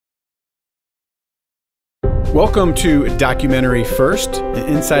Welcome to Documentary First,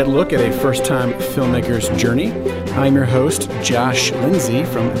 an inside look at a first-time filmmaker's journey. I'm your host, Josh Lindsay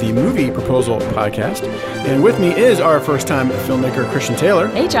from the Movie Proposal Podcast. And with me is our first-time filmmaker, Christian Taylor.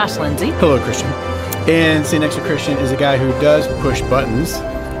 Hey, Josh Lindsay. Hello, Christian. And sitting next to Christian is a guy who does push buttons.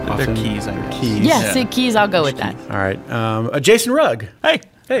 They're keys, I guess. Keys. Yeah, keys, I'll go with that. All right. Jason Rugg.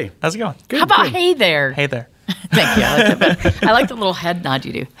 Hey, how's it going? Good. How about good. hey there? Hey there. Thank you. I like that better. I like the little head nod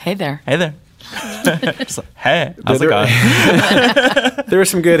you do. Hey there. Hey there. Just like, hey, how's it going? There was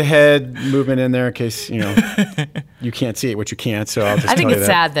some good head movement in there in case, you can't see it, which you can't, so I'll just I think tell you it's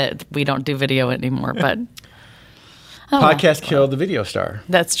that. sad that we don't do video anymore, but Podcast killed the video star.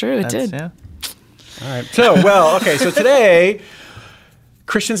 that's true. It did. Yeah. All right. So today,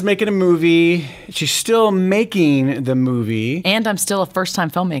 Christian's making a movie. She's still making the movie. And I'm still a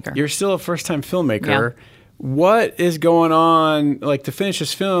first-time filmmaker. You're still a first-time filmmaker. Yeah. What is going on? Like, to finish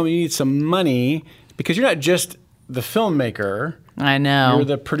this film, you need some money because you're not just the filmmaker. I know. You're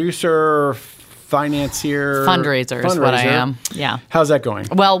the producer, financier. Fundraiser is what I am. Yeah. How's that going?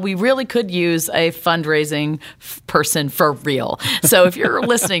 Well, we really could use a fundraising person for real. So if you're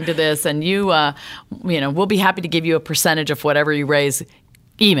listening to this and we'll be happy to give you a percentage of whatever you raise.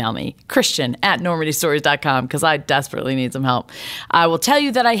 Email me, Christian@NormandyStories.com, because I desperately need some help. I will tell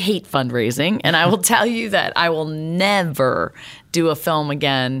you that I hate fundraising, and I will tell you that I will never do a film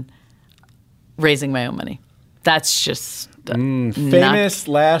again raising my own money. That's just famous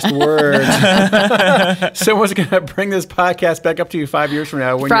last words. Someone's going to bring this podcast back up to you 5 years from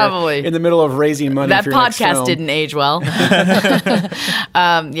now when Probably. you're in the middle of raising money that for your next podcast film. didn't age well.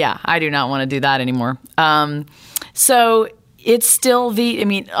 Yeah, I do not want to do that anymore. So it's still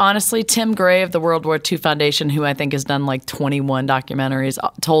honestly, Tim Gray of the World War II Foundation, who I think has done like 21 documentaries,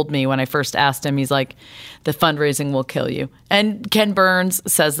 told me when I first asked him, he's like, the fundraising will kill you. And Ken Burns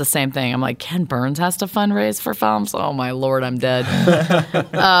says the same thing. I'm like, Ken Burns has to fundraise for films? Oh my Lord, I'm dead.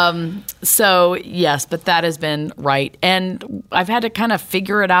 So yes, but that has been right. And I've had to kind of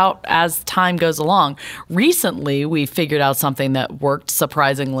figure it out as time goes along. Recently, we figured out something that worked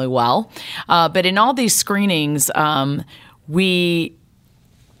surprisingly well. But in all these screenings, we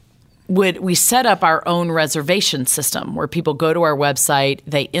set up our own reservation system where people go to our website,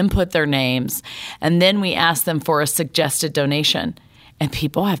 they input their names, and then we ask them for a suggested donation. And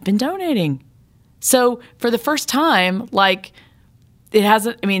people have been donating. So for the first time,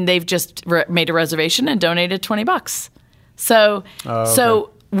 they've just made a reservation and donated $20. So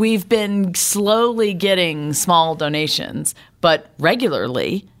we've been slowly getting small donations, but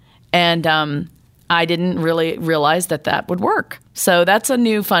regularly. And I didn't really realize that would work. So that's a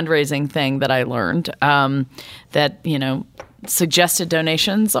new fundraising thing that I learned, that, suggested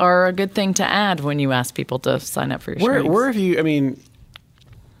donations are a good thing to add when you ask people to sign up for your screenings. Where have you,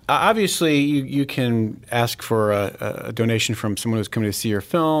 obviously you can ask for a donation from someone who's coming to see your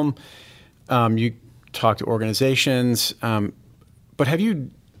film. You talk to organizations. But have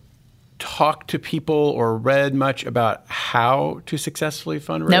you talked to people or read much about how to successfully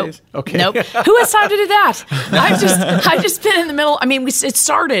fundraise? Nope. Okay. Nope. Who has time to do that? I've just been in the middle. It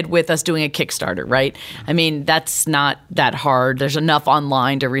started with us doing a Kickstarter, right? That's not that hard. There's enough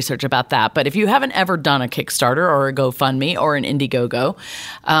online to research about that. But if you haven't ever done a Kickstarter or a GoFundMe or an Indiegogo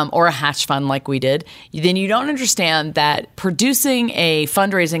or a Hatch Fund like we did, then you don't understand that producing a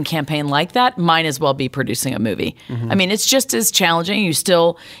fundraising campaign like that might as well be producing a movie. Mm-hmm. It's just as challenging.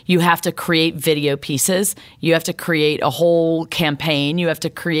 You have to create video pieces. You have to create a whole campaign. You have to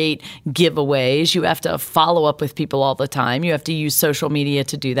create giveaways. You have to follow up with people all the time. You have to use social media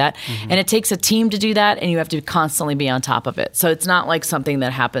to do that. Mm-hmm. And it takes a team to do that, and you have to constantly be on top of it. So it's not like something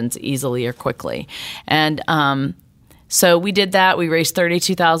that happens easily or quickly. And so we did that. We raised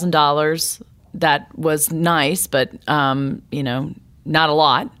 $32,000. That was nice, but, not a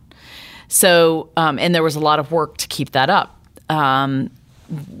lot. So, and there was a lot of work to keep that up.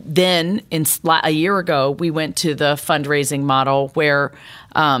 Then, a year ago, we went to the fundraising model where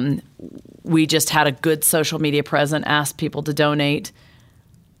we just had a good social media presence, asked people to donate,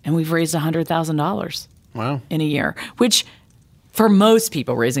 and we've raised $100,000. Wow. In a year, which for most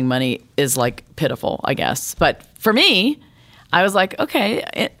people raising money is like pitiful, I guess. But for me, I was like,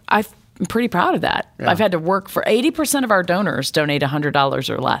 okay, I'm pretty proud of that. Yeah. I've had to work for 80% of our donors donate $100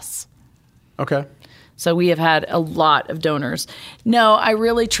 or less. Okay. So we have had a lot of donors. No, I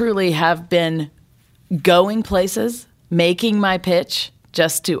really, truly have been going places, making my pitch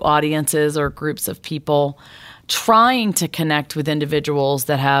just to audiences or groups of people, trying to connect with individuals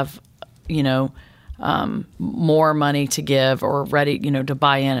that have, more money to give or ready, to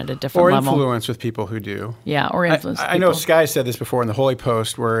buy in at a different or level. Or influence with people who do. Yeah, or influence I know Sky said this before in the Holy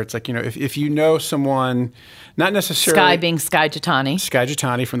Post, where it's like, if you know someone, not necessarily... Sky being Skye Jethani. Skye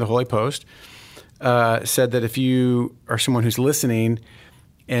Jethani from the Holy Post said that if you are someone who's listening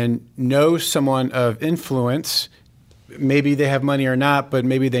and knows someone of influence, maybe they have money or not, but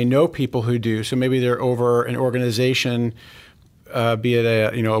maybe they know people who do. So maybe they're over an organization, be it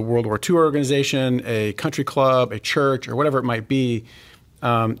a World War II organization, a country club, a church, or whatever it might be,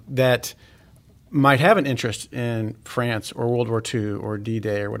 that might have an interest in France or World War II or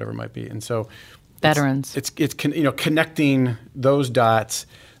D-Day or whatever it might be. And so veterans. It's connecting those dots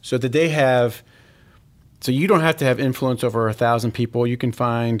so that they have. So you don't have to have influence over 1,000 people. You can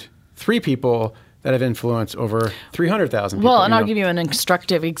find 3 people that have influence over 300,000 people. Well, and I'll give you an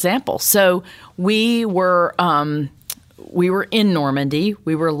instructive example. So we were in Normandy.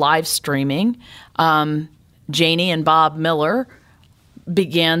 We were live streaming. Janie and Bob Miller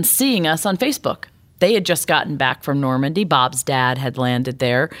began seeing us on Facebook. They had just gotten back from Normandy. Bob's dad had landed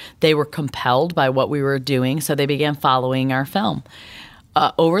there. They were compelled by what we were doing, so they began following our film.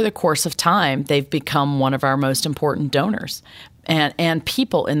 Over the course of time, they've become one of our most important donors and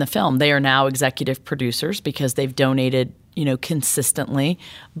people in the film. They are now executive producers because they've donated, consistently.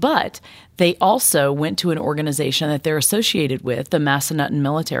 But they also went to an organization that they're associated with, the Massanutten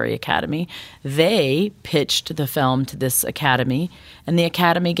Military Academy. They pitched the film to this academy, and the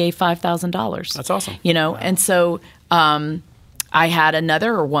academy gave $5,000. That's awesome. Wow. And so I had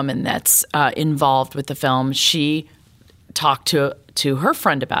another woman that's involved with the film. She talked to her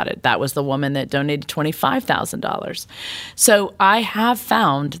friend about it. That was the woman that donated $25,000. So I have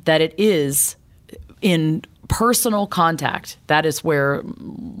found that it is in personal contact. That is where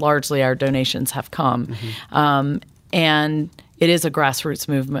largely our donations have come. Mm-hmm. And it is a grassroots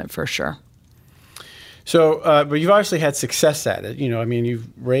movement for sure. So, but you've obviously had success at it. You've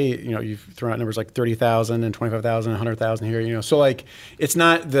raised, you've thrown out numbers like 30,000 and 25,000, 100,000 here. So like, it's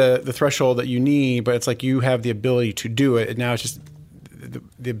not the threshold that you need, but it's like you have the ability to do it. And now it's just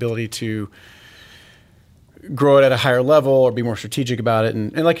the ability to grow it at a higher level or be more strategic about it.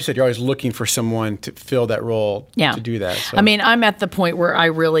 And like you said, you're always looking for someone to fill that role to do that. So. I'm at the point where I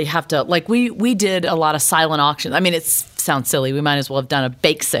really have to, like we did a lot of silent auctions. It sounds silly. We might as well have done a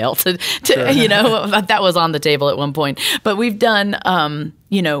bake sale to sure. That was on the table at one point. But we've done,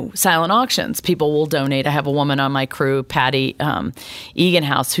 silent auctions. People will donate. I have a woman on my crew, Patty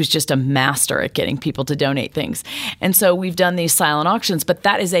Eganhouse, who's just a master at getting people to donate things. And so we've done these silent auctions, but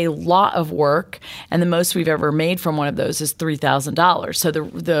that is a lot of work. And the most we've ever made from one of those is $3,000. So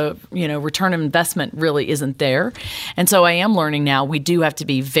the return on investment really isn't there. And so I am learning now we do have to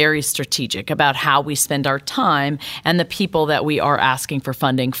be very strategic about how we spend our time and the people that we are asking for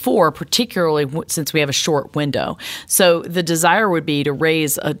funding for, particularly since we have a short window. So the desire would be to raise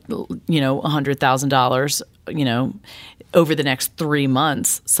 $100,000, over the next 3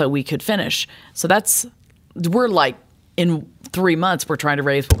 months so we could finish. So we're like in 3 months, we're trying to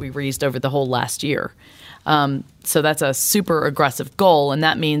raise what we raised over the whole last year. So that's a super aggressive goal. And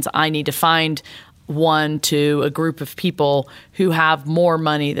that means I need to find a group of people who have more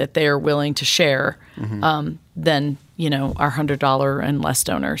money that they're willing to share than, our $100 and less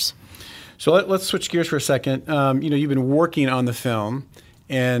donors. So let's switch gears for a second. You've been working on the film,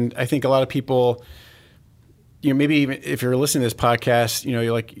 and I think a lot of people, maybe even if you're listening to this podcast,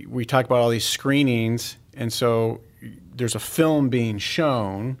 we talk about all these screenings, and so there's a film being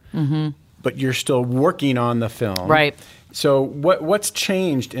shown, but you're still working on the film, right? So what's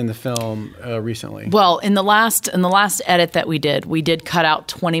changed in the film recently? Well, in the last edit that we did cut out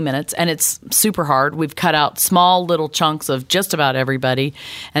 20 minutes, and it's super hard. We've cut out small little chunks of just about everybody,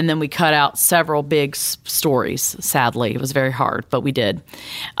 and then we cut out several big stories. Sadly, it was very hard, but we did.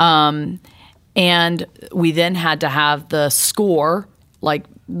 And we then had to have the score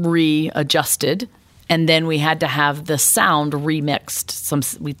readjusted. And then we had to have the sound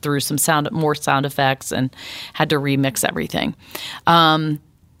remixed. We threw more sound effects and had to remix everything. And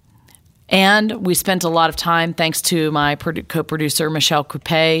we spent a lot of time, thanks to my co-producer, Michelle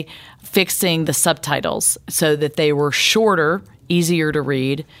Coupé, fixing the subtitles so that they were shorter, easier to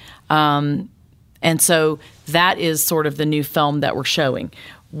read. And so that is sort of the new film that we're showing.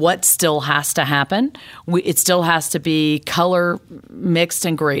 what still has to happen. It still has to be color mixed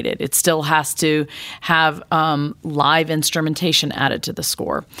and graded. It still has to have live instrumentation added to the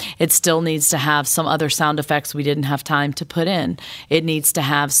score. It still needs to have some other sound effects we didn't have time to put in. It needs to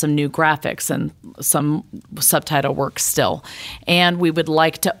have some new graphics and some subtitle work still. And we would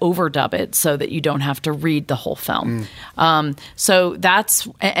like to overdub it so that you don't have to read the whole film. So that's,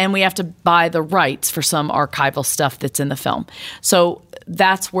 and we have to buy the rights for some archival stuff that's in the film. So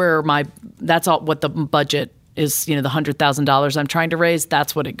that's where that's all what the budget is, the $100,000 I'm trying to raise.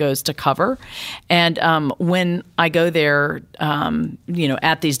 That's what it goes to cover. And when I go there,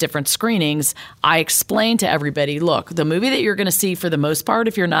 at these different screenings, I explain to everybody, look, the movie that you're going to see for the most part,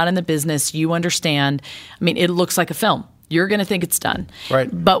 if you're not in the business, you understand. I mean, it looks like a film. You're going to think it's done. Right.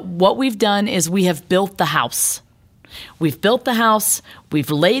 But what we've done is we have built the house. We've built the house, we've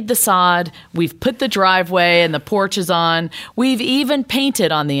laid the sod, we've put the driveway and the porch is on. We've even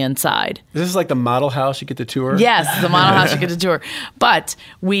painted on the inside. Is this like the model house you get to tour? Yes, the model house you get to tour. But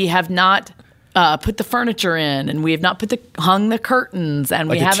we have not put the furniture in, and we have not hung the curtains, and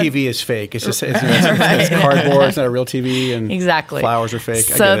like we haven't. The TV is fake. It's just it's cardboard. It's not a real TV, and exactly flowers are fake.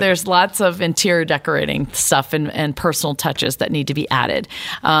 So there's lots of interior decorating stuff and personal touches that need to be added.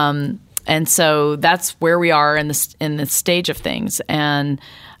 And so that's where we are in the stage of things. And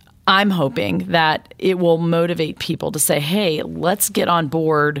I'm hoping that it will motivate people to say, hey, let's get on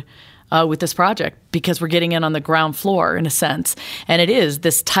board with this project, because we're getting in on the ground floor in a sense. And it is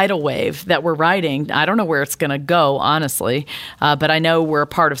this tidal wave that we're riding. I don't know where it's going to go, honestly, but I know we're a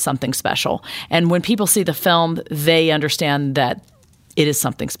part of something special. And when people see the film, they understand that it is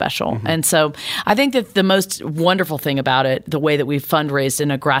something special. Mm-hmm. And so I think that the most wonderful thing about it, the way that we've fundraised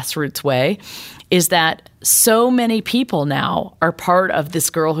in a grassroots way, is that so many people now are part of this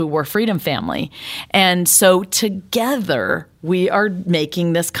Girl Who Wore Freedom family. And so together we are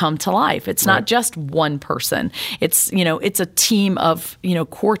making this come to life. It's not just one person. It's, it's a team of, you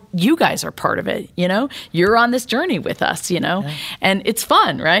guys are part of it, You're on this journey with us, and it's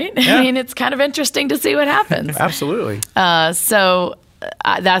fun, right? Yeah. I mean, it's kind of interesting to see what happens. Absolutely. So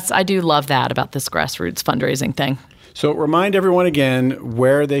I do love that about this grassroots fundraising thing. So remind everyone again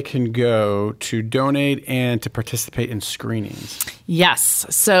where they can go to donate and to participate in screenings. Yes.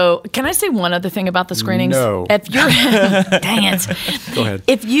 So can I say one other thing about the screenings? No. If you're, dang it. Go ahead.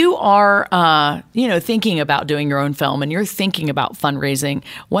 If you are, thinking about doing your own film and you're thinking about fundraising,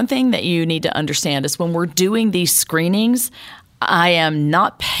 one thing that you need to understand is when we're doing these screenings, I am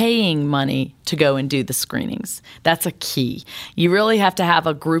not paying money to go and do the screenings. That's a key. You really have to have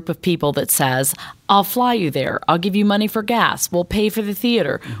a group of people that says, I'll fly you there. I'll give you money for gas. We'll pay for the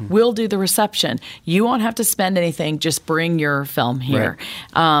theater. Mm-hmm. We'll do the reception. You won't have to spend anything. Just bring your film here.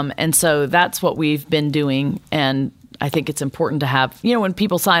 Right. And so that's what we've been doing. And I think it's important to have, when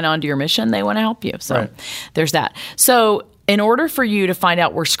people sign on to your mission, they want to help you. So there's that. So in order for you to find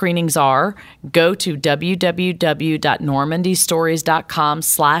out where screenings are, go to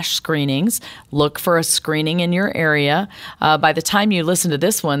www.normandystories.com/screenings. Look for a screening in your area. By the time you listen to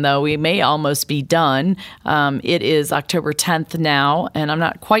this one, though, we may almost be done. It is October 10th now, and I'm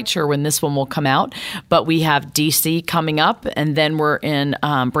not quite sure when this one will come out, but we have D.C. coming up, and then we're in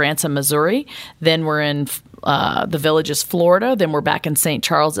Branson, Missouri. Then we're in the Villages, Florida. Then we're back in St.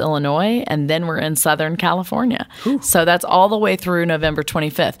 Charles, Illinois, and then we're in Southern California. Whew. So that's all the way through November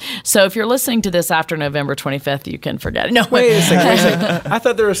 25th. So if you're listening to this after November 25th, you can forget it. No, wait a second. I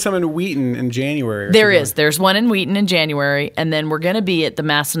thought there was some in Wheaton in January. There is. There's one in Wheaton in January, and then we're going to be at the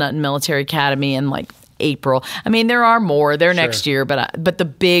Massanutten Military Academy in April. I mean, there are more. They're next year, but the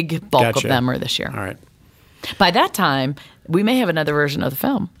big bulk of them are this year. All right. By that time, we may have another version of the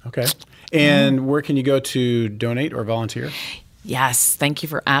film. Okay. And where can you go to donate or volunteer? Yes, thank you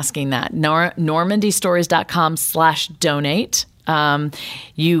for asking that. normandystories.com/donate.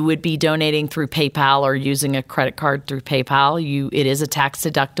 You would be donating through PayPal or using a credit card through PayPal. It is a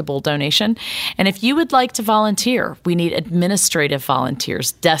tax-deductible donation. And if you would like to volunteer, we need administrative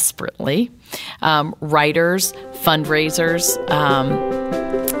volunteers desperately. Writers, fundraisers,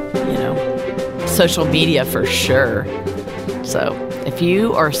 social media for sure. So if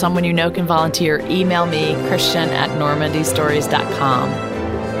you or someone you know can volunteer, email me, Christian@normandystories.com.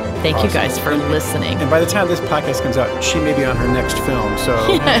 Thank you guys for listening. And by the time this podcast comes out, she may be on her next film, so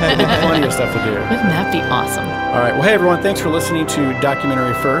plenty of stuff to do. Wouldn't that be awesome? All right. Well, hey, everyone, thanks for listening to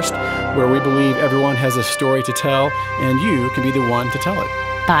Documentary First, where we believe everyone has a story to tell, and you can be the one to tell it.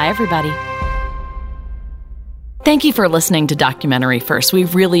 Bye, everybody. Thank you for listening to Documentary First. We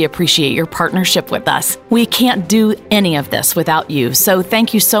really appreciate your partnership with us. We can't do any of this without you, so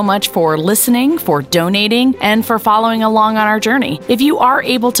thank you so much for listening, for donating, and for following along on our journey. If you are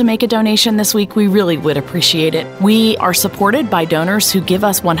able to make a donation this week, we really would appreciate it. We are supported by donors who give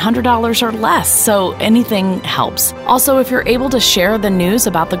us $100 or less, so anything helps. Also, if you're able to share the news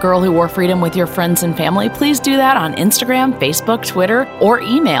about the girl who wore freedom with your friends and family, please do that on Instagram, Facebook, Twitter, or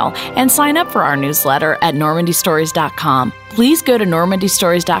email, and sign up for our newsletter at normandystories.com. Please go to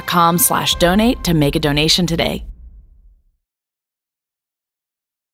normandystories.com/donate to make a donation today.